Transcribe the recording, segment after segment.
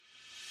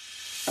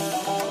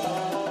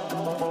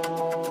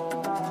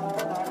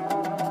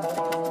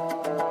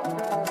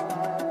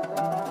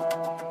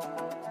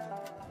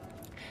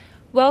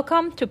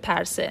Welcome to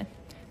Parse,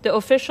 the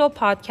official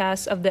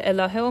podcast of the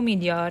Elahe o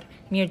Midyar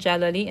Mir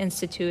Jalali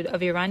Institute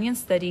of Iranian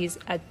Studies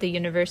at the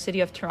University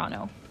of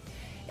Toronto.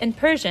 In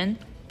Persian,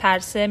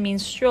 Parse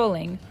means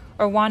strolling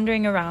or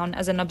wandering around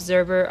as an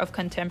observer of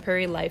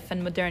contemporary life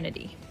and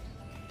modernity.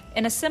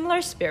 In a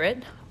similar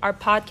spirit, our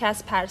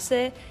podcast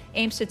Parse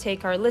aims to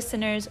take our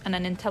listeners on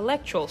an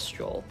intellectual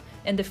stroll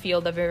in the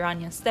field of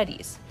Iranian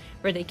studies,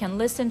 where they can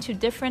listen to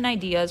different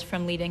ideas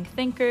from leading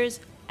thinkers,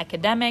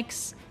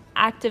 academics,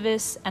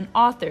 activists, and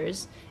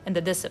authors in the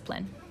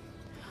discipline.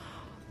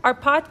 Our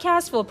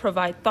podcast will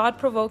provide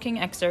thought-provoking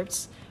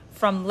excerpts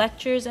from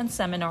lectures and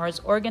seminars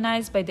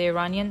organized by the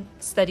Iranian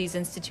Studies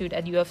Institute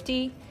at U of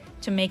T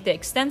to make the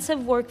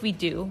extensive work we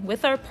do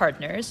with our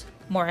partners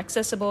more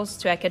accessible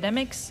to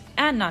academics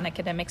and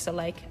non-academics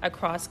alike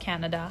across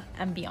Canada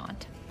and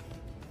beyond.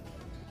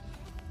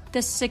 The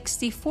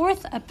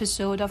 64th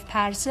episode of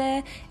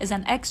Parse is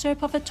an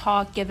excerpt of a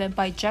talk given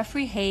by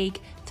Geoffrey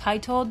Haig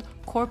titled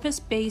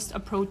Corpus-based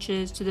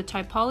Approaches to the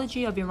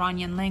Typology of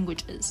Iranian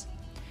Languages.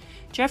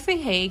 Geoffrey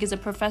Haig is a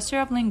professor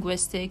of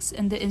linguistics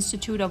in the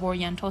Institute of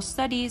Oriental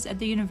Studies at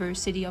the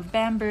University of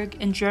Bamberg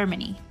in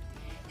Germany.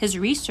 His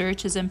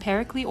research is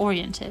empirically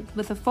oriented,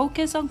 with a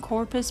focus on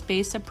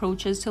corpus-based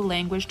approaches to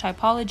language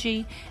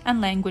typology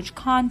and language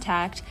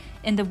contact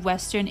in the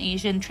Western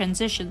Asian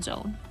transition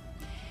zone.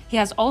 He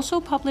has also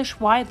published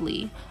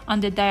widely on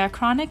the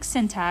diachronic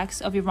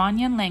syntax of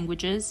Iranian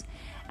languages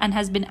and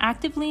has been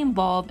actively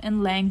involved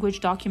in language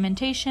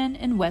documentation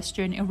in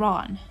Western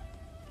Iran.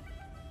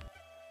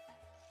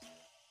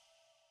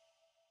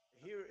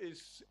 Here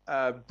is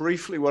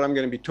briefly what I'm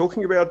going to be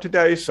talking about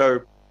today.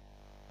 So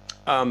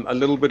a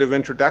little bit of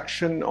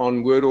introduction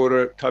on word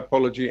order,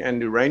 typology,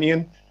 and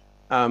Iranian,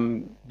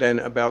 then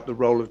about the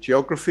role of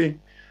geography.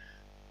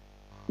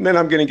 And then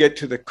I'm going to get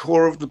to the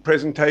core of the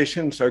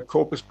presentation, so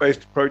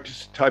corpus-based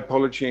approaches to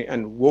typology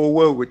and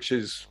WOWA, which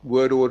is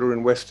word order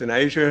in Western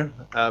Asia,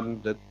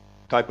 the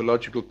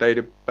typological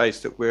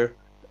database that we're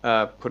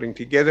putting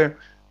together.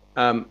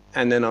 And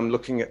then I'm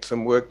looking at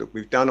some work that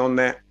we've done on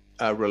that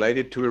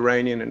related to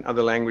Iranian and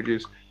other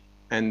languages.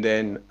 And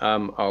then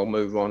I'll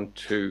move on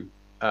to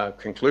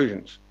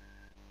conclusions.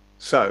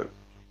 So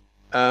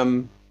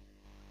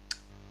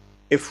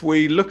if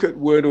we look at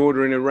word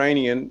order in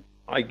Iranian,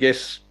 I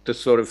guess the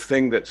sort of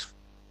thing that's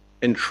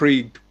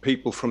intrigued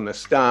people from the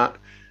start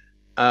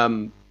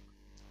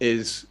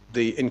is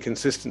the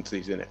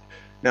inconsistencies in it.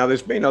 Now,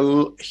 there's been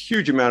a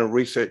huge amount of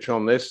research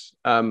on this.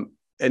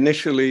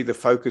 Initially, the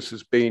focus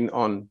has been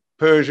on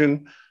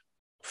Persian,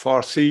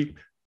 Farsi,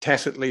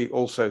 tacitly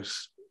also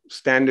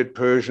Standard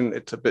Persian.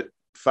 It's a bit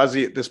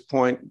fuzzy at this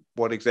point,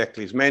 what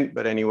exactly is meant,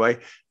 but anyway,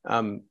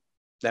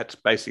 that's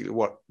basically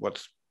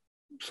what's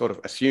sort of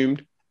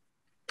assumed.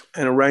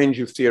 And a range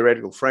of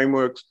theoretical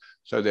frameworks.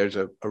 So there's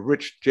a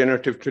rich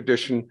generative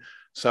tradition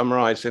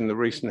summarized in the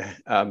recent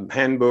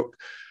handbook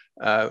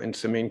in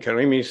Samin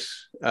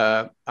Karimi's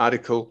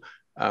article.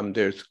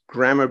 There's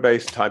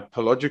grammar-based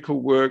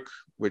typological work,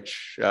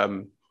 which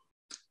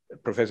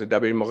Professor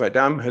Dabir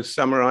Moghadam has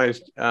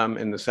summarized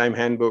in the same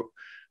handbook.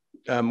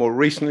 More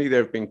recently,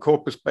 there have been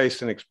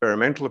corpus-based and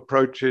experimental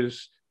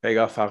approaches.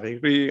 Pega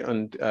Fariri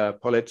and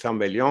Paulette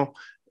Sambellion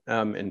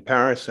in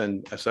Paris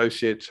and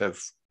associates have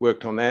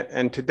worked on that.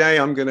 And today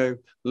I'm going to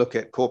look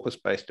at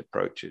corpus-based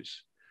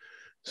approaches.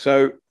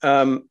 So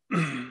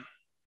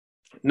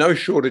no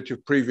shortage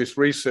of previous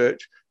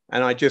research.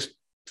 And I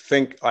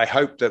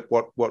hope that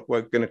what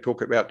we're going to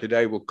talk about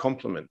today will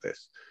complement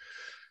this.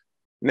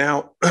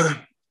 Now,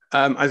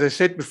 as I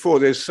said before,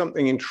 there's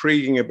something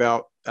intriguing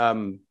about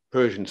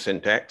Persian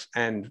syntax,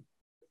 and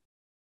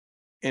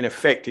in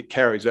effect, it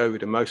carries over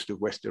to most of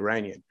West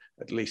Iranian,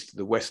 at least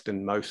the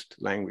westernmost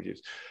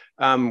languages.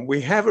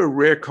 We have a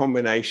rare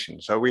combination.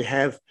 So we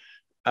have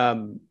a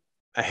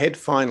head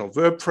final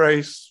verb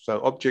phrase.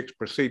 So objects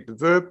precede the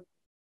verb.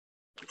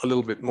 A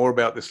little bit more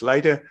about this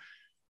later.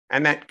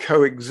 And that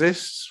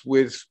coexists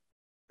with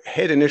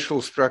head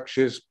initial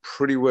structures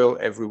pretty well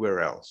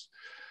everywhere else.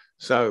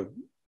 So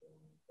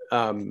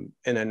in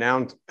a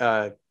noun,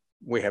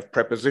 we have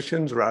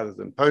prepositions rather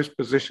than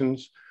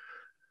postpositions.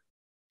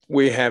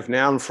 We have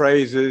noun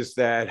phrases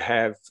that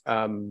have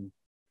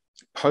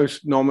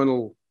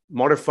post-nominal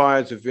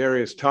modifiers of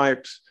various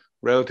types,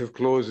 relative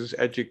clauses,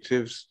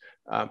 adjectives,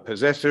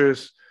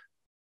 possessors,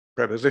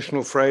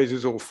 prepositional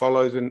phrases all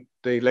follow the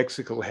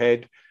lexical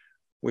head.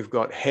 We've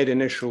got head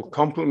initial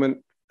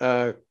complement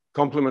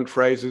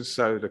phrases,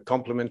 so the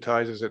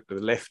complementizers at the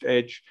left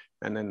edge,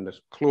 and then the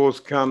clause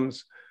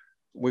comes.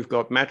 We've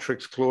got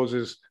matrix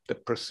clauses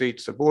that precede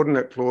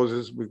subordinate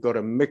clauses. We've got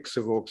a mix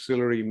of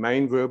auxiliary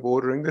main verb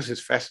ordering. This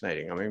is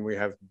fascinating. I mean, we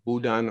have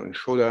budan and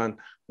shodan,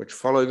 which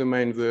follow the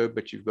main verb,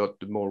 but you've got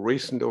the more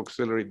recent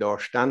auxiliary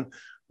dashtan,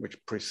 which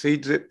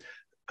precedes it.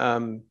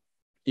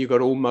 You've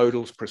got all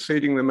modals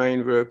preceding the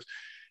main verbs.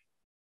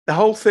 The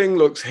whole thing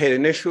looks head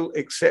initial,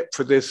 except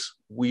for this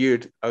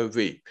weird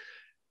OV.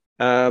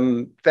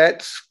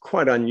 That's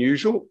quite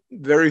unusual.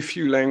 Very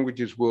few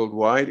languages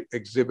worldwide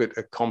exhibit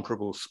a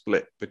comparable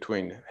split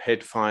between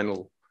head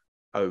final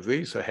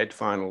OV, so head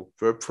final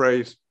verb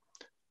phrase,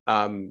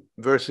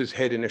 versus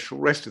head initial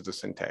rest of the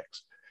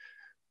syntax.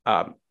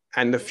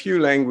 And the few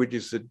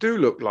languages that do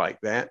look like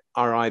that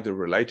are either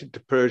related to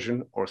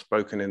Persian or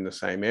spoken in the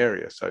same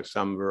area, so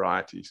some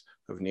varieties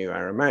of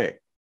Neo-Aramaic.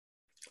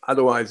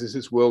 Otherwise, this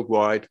is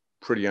worldwide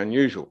pretty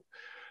unusual.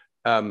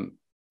 And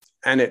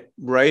it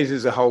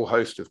raises a whole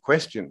host of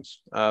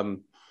questions.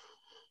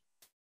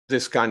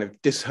 This kind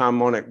of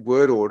disharmonic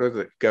word order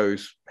that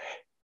goes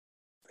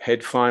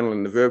head final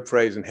in the verb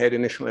phrase and head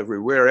initial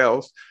everywhere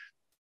else,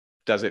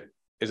 is it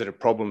a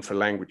problem for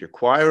language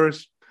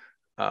acquirers?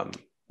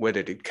 Where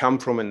did it come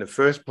from in the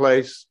first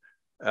place?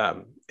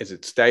 Is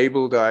it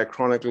stable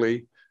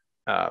diachronically?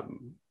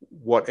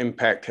 What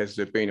impact has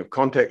there been of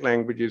contact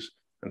languages?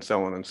 And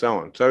so on and so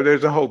on. So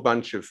there's a whole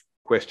bunch of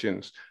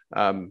questions,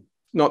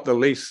 not the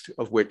least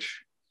of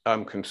which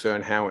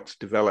concern how it's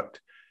developed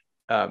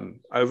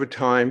over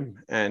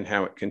time and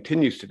how it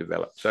continues to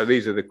develop. So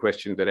these are the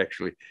questions that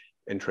actually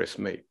interest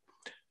me.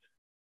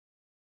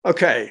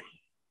 Okay.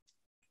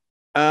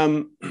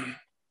 So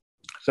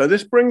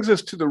this brings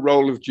us to the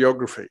role of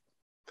geography.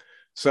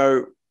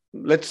 So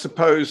let's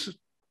suppose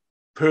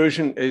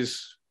Persian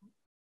is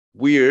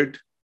weird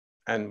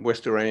and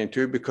West Iranian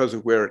too because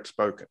of where it's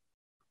spoken.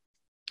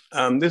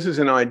 This is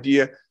an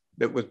idea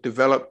that was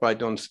developed by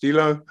Don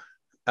Stilo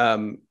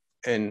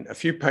in a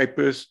few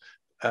papers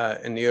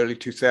in the early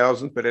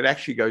 2000s, but it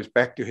actually goes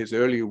back to his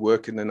earlier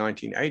work in the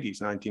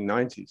 1980s,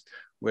 1990s,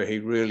 where he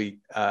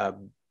really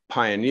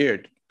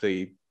pioneered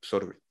the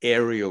sort of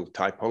aerial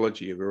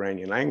typology of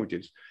Iranian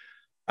languages.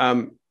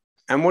 And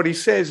what he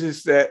says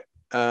is that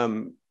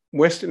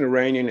Western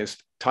Iranian is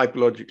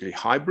typologically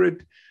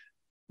hybrid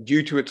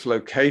due to its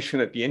location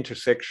at the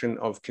intersection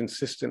of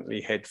consistently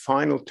head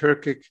final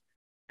Turkic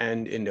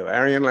and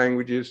Indo-Aryan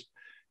languages,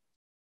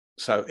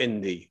 so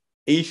in the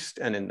east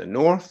and in the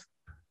north,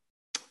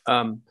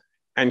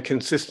 and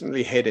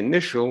consistently head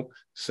initial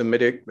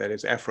Semitic, that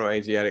is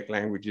Afro-Asiatic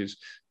languages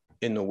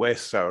in the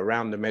west, so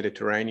around the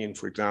Mediterranean,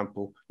 for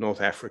example,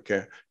 North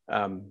Africa,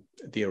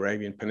 the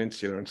Arabian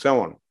Peninsula, and so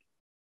on.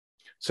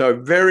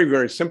 So very,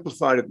 very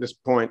simplified at this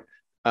point.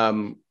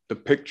 The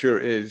picture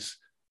is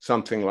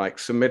something like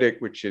Semitic,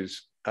 which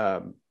is,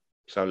 so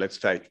let's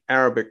take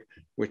Arabic,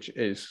 which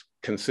is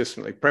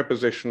consistently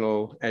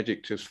prepositional,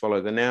 adjectives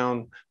follow the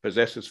noun,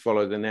 possessors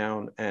follow the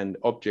noun, and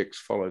objects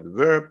follow the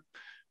verb.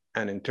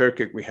 And in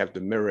Turkic, we have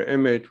the mirror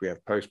image, we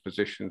have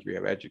postpositions, we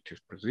have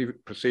adjectives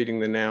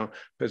preceding the noun,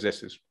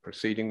 possessors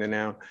preceding the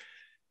noun,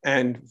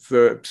 and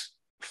verbs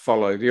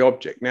follow the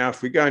object. Now,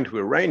 if we go into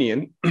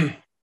Iranian,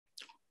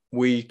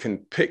 we can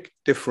pick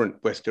different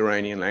West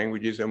Iranian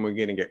languages and we're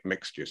going to get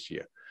mixtures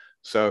here.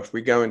 So if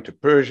we go into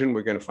Persian,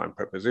 we're going to find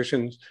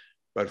prepositions.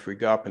 But if we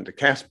go up into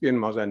Caspian,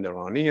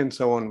 Mazandarani, and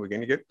so on, we're going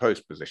to get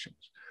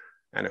postpositions.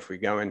 And if we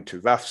go into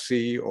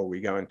Vafsi or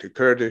we go into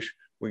Kurdish,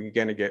 we're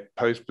going to get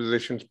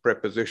postpositions,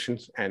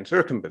 prepositions, and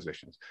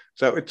circumpositions.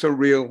 So it's a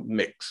real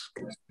mix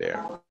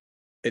there.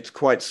 It's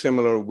quite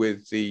similar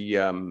with the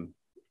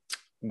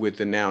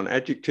noun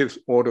adjectives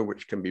order,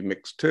 which can be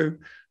mixed too,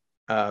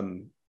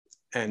 and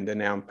the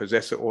noun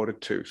possessor order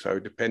too. So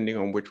depending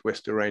on which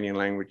West Iranian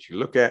language you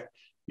look at,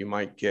 you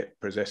might get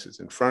possessors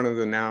in front of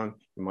the noun,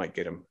 you might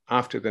get them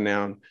after the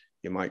noun,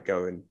 you might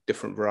go in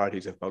different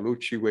varieties of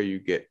Baluchi where you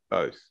get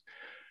both.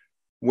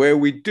 Where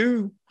we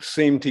do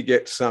seem to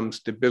get some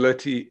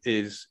stability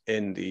is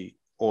in the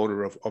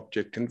order of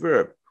object and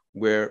verb,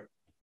 where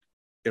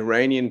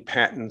Iranian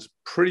patterns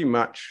pretty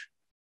much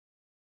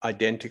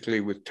identically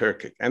with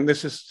Turkic. And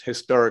this is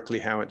historically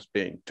how it's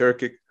been.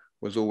 Turkic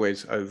was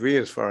always OV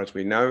as far as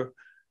we know,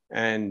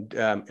 and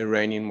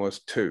Iranian was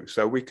too.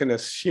 So we can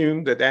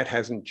assume that that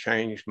hasn't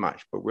changed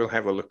much, but we'll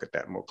have a look at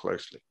that more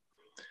closely.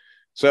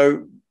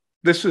 So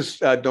this was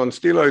Don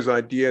Stilo's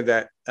idea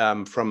that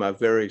from a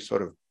very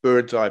sort of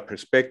bird's eye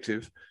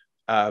perspective,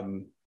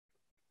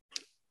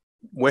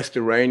 West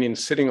Iranian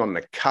sitting on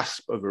the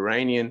cusp of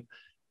Iranian,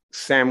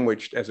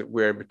 sandwiched as it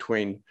were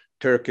between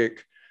Turkic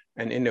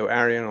and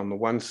Indo-Aryan on the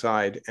one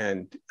side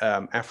and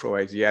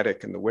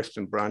Afro-Asiatic and the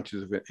Western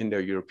branches of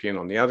Indo-European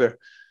on the other.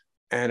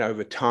 And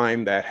over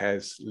time, that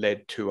has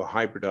led to a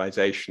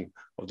hybridization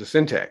of the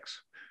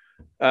syntax.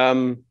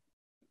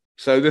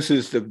 So this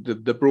is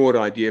the broad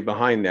idea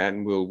behind that,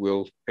 and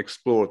we'll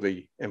explore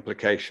the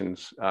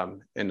implications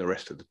in the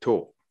rest of the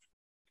talk.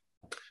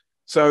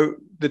 So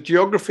the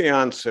geography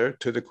answer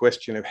to the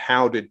question of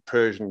how did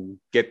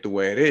Persian get the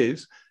way it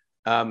is,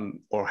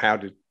 or how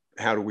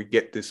do we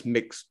get this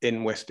mix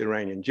in West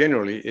Iranian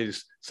generally,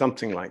 is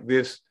something like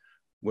this.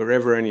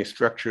 Wherever any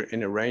structure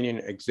in Iranian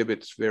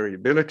exhibits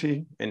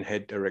variability in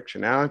head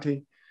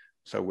directionality,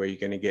 so where you're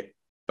going to get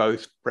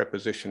both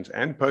prepositions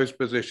and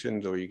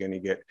postpositions, or you're going to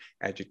get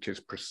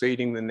adjectives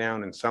preceding the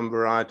noun in some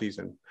varieties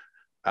and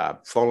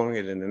following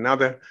it in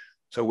another.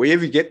 So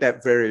wherever you get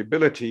that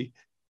variability,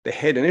 the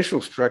head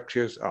initial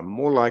structures are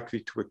more likely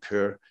to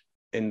occur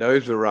in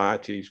those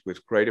varieties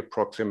with greater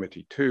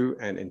proximity to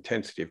and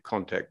intensity of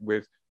contact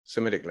with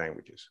Semitic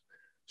languages.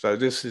 So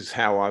this is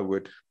how I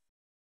would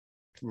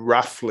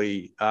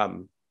roughly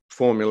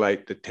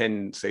formulate the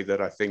tendency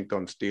that I think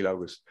Don Stilo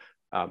was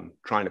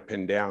trying to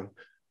pin down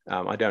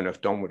I don't know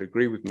if Don would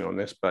agree with me on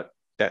this, but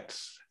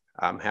that's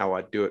how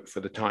I do it for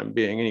the time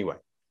being anyway.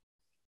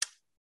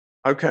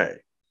 Okay.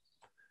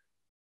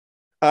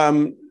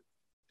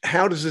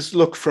 How does this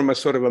look from a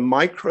sort of a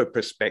micro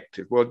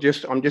perspective? Well,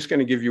 I'm just going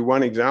to give you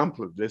one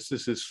example of this.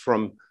 This is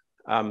from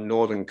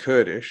Northern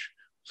Kurdish.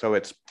 So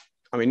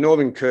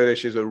Northern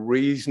Kurdish is a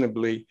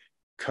reasonably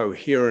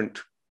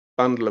coherent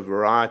bundle of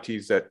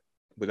varieties that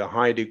with a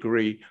high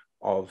degree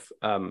of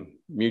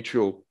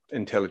mutual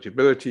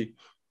intelligibility.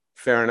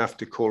 Fair enough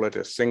to call it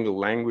a single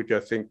language, I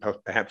think,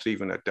 perhaps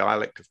even a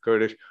dialect of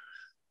Kurdish,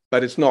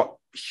 but it's not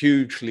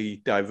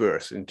hugely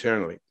diverse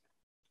internally.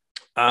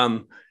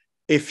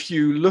 If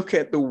you look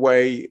at the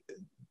way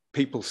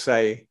people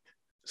say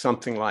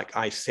something like,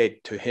 I said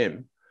to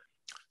him,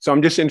 so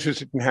I'm just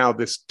interested in how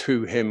this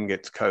to him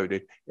gets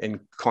coded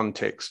in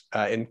context,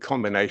 in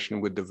combination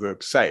with the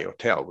verb say or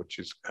tell, which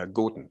is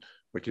guten,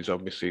 which is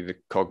obviously the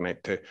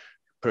cognate to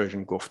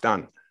Persian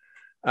guftan.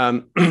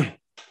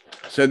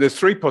 So there's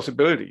three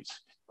possibilities.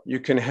 You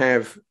can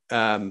have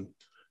a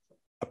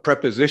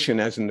preposition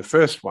as in the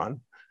first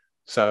one.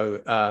 So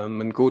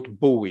mengut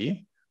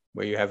bui,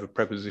 where you have a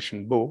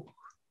preposition bu.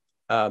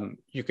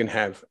 You can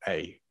have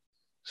a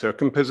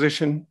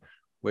circumposition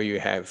where you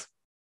have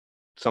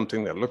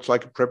something that looks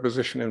like a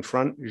preposition in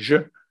front, je,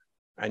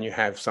 and you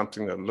have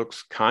something that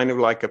looks kind of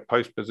like a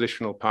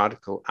postpositional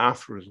particle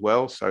after as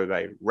well. So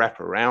they wrap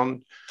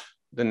around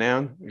the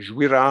noun,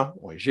 juira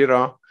or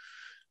jira.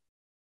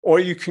 Or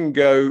you can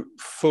go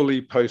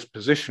fully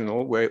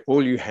postpositional, where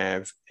all you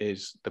have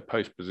is the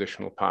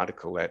postpositional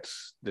particle.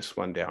 That's this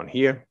one down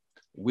here,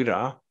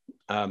 wira,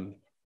 and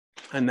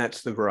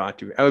that's the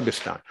variety of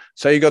Elbistan.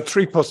 So you've got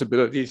three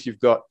possibilities. You've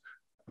got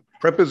a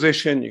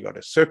preposition, you've got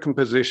a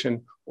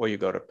circumposition, or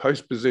you've got a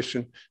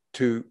postposition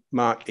to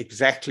mark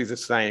exactly the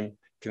same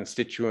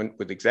constituent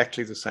with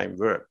exactly the same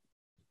verb.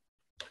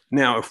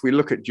 Now, if we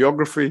look at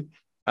geography,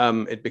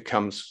 it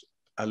becomes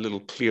a little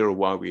clearer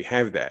why we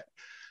have that.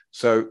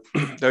 So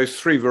those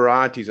three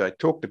varieties I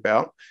talked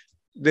about,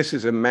 this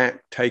is a map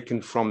taken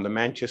from the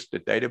Manchester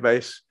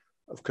database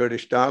of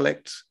Kurdish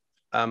dialects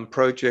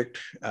project,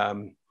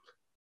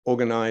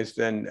 organized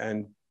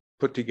and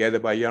put together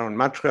by Yaron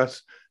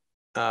Matras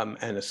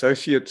and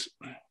associates.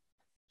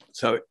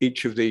 So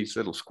each of these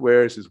little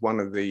squares is one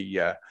of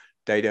the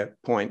data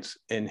points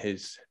in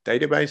his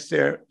database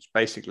there. It's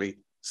basically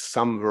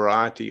some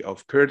variety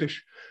of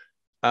Kurdish.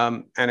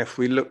 And if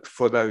we look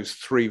for those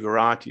three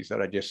varieties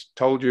that I just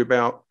told you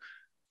about,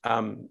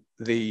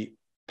 the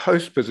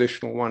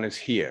postpositional one is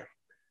here,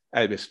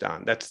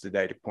 Elbistan. That's the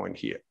data point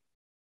here.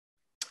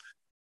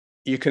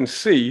 You can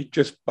see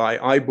just by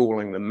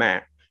eyeballing the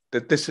map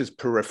that this is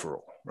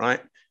peripheral, right?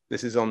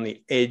 This is on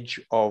the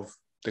edge of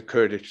the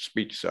Kurdish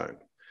speech zone.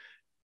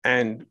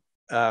 And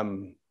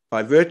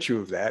by virtue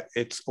of that,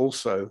 it's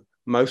also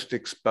most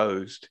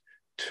exposed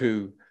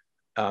to,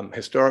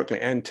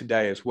 historically and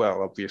today as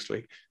well,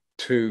 obviously,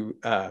 to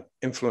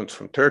influence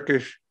from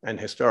Turkish and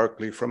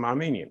historically from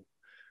Armenian.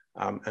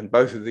 And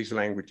both of these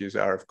languages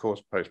are, of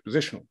course,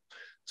 postpositional.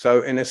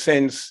 So in a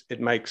sense, it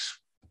makes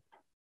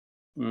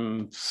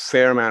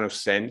fair amount of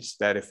sense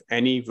that if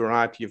any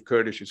variety of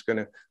Kurdish is going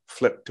to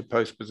flip to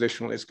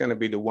postpositional, it's going to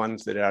be the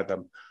ones that are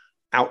the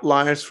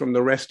outliers from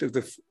the rest of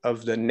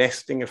the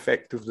nesting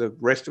effect of the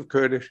rest of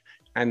Kurdish,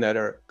 and that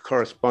are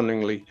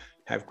correspondingly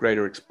have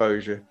greater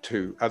exposure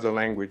to other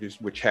languages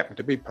which happen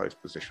to be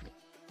postpositional.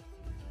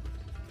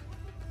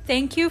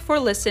 Thank you for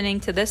listening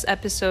to this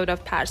episode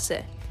of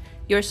Parse.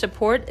 Your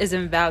support is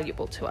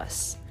invaluable to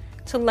us.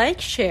 To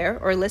like, share,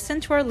 or listen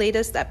to our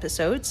latest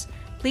episodes,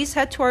 please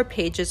head to our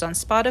pages on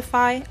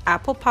Spotify,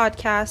 Apple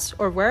Podcasts,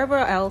 or wherever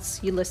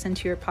else you listen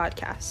to your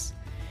podcasts.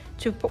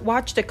 To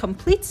watch the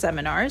complete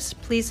seminars,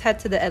 please head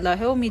to the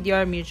Elahe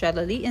Midyar Mir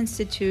Jalali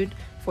Institute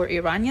for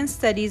Iranian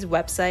Studies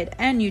website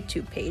and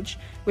YouTube page,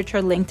 which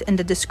are linked in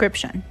the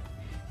description.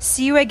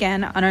 See you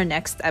again on our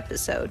next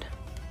episode.